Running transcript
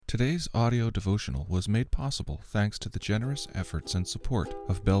Today's audio devotional was made possible thanks to the generous efforts and support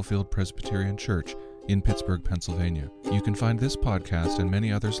of Bellefield Presbyterian Church in Pittsburgh, Pennsylvania. You can find this podcast and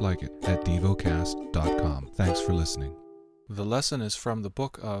many others like it at Devocast.com. Thanks for listening. The lesson is from the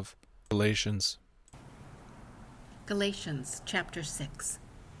book of Galatians. Galatians chapter 6.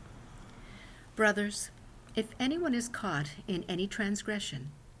 Brothers, if anyone is caught in any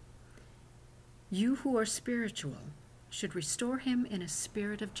transgression, you who are spiritual should restore him in a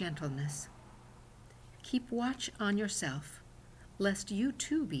spirit of gentleness. Keep watch on yourself, lest you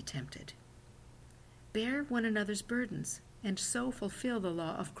too be tempted. Bear one another's burdens, and so fulfill the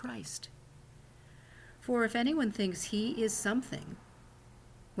law of Christ. For if anyone thinks he is something,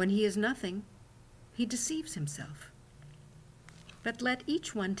 when he is nothing, he deceives himself. But let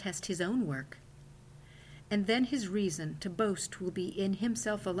each one test his own work, and then his reason to boast will be in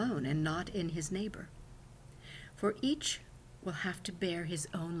himself alone and not in his neighbor. For each will have to bear his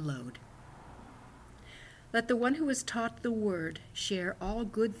own load. Let the one who is taught the word share all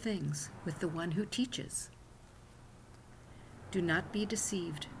good things with the one who teaches. Do not be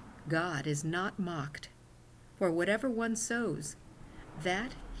deceived. God is not mocked. For whatever one sows,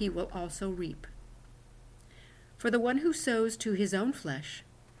 that he will also reap. For the one who sows to his own flesh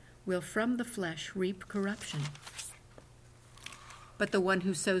will from the flesh reap corruption. But the one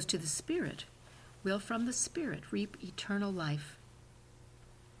who sows to the Spirit will from the Spirit reap eternal life.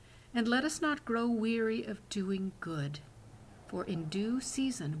 And let us not grow weary of doing good, for in due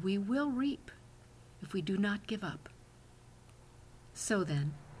season we will reap if we do not give up. So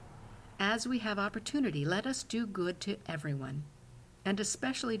then, as we have opportunity, let us do good to everyone, and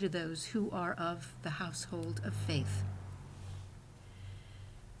especially to those who are of the household of faith.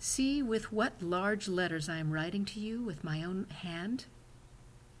 See with what large letters I am writing to you with my own hand.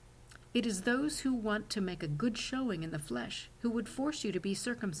 It is those who want to make a good showing in the flesh who would force you to be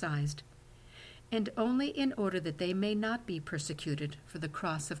circumcised, and only in order that they may not be persecuted for the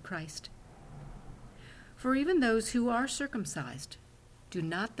cross of Christ. For even those who are circumcised do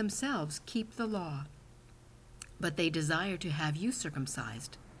not themselves keep the law, but they desire to have you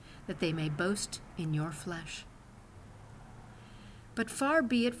circumcised, that they may boast in your flesh. But far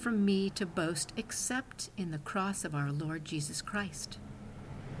be it from me to boast except in the cross of our Lord Jesus Christ,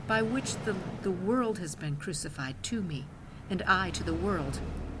 by which the world has been crucified to me, and I to the world.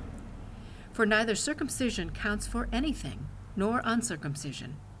 For neither circumcision counts for anything, nor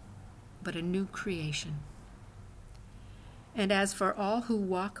uncircumcision, but a new creation. And as for all who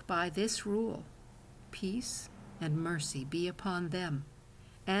walk by this rule, peace and mercy be upon them,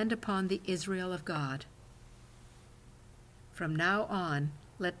 and upon the Israel of God. From now on,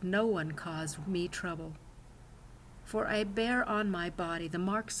 let no one cause me trouble, for I bear on my body the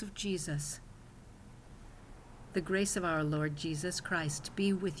marks of Jesus. The grace of our Lord Jesus Christ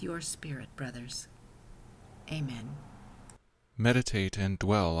be with your spirit, brothers. Amen. Meditate and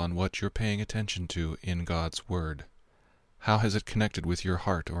dwell on what you're paying attention to in God's Word. How has it connected with your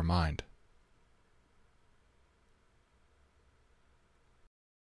heart or mind?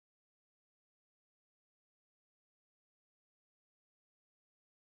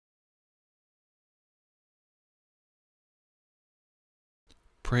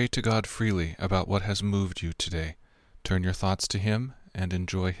 Pray to God freely about what has moved you today. Turn your thoughts to Him and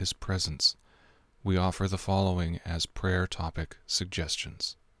enjoy His presence. We offer the following as prayer topic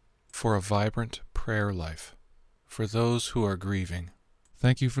suggestions. For a vibrant prayer life. For those who are grieving.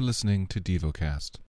 Thank you for listening to Devocast.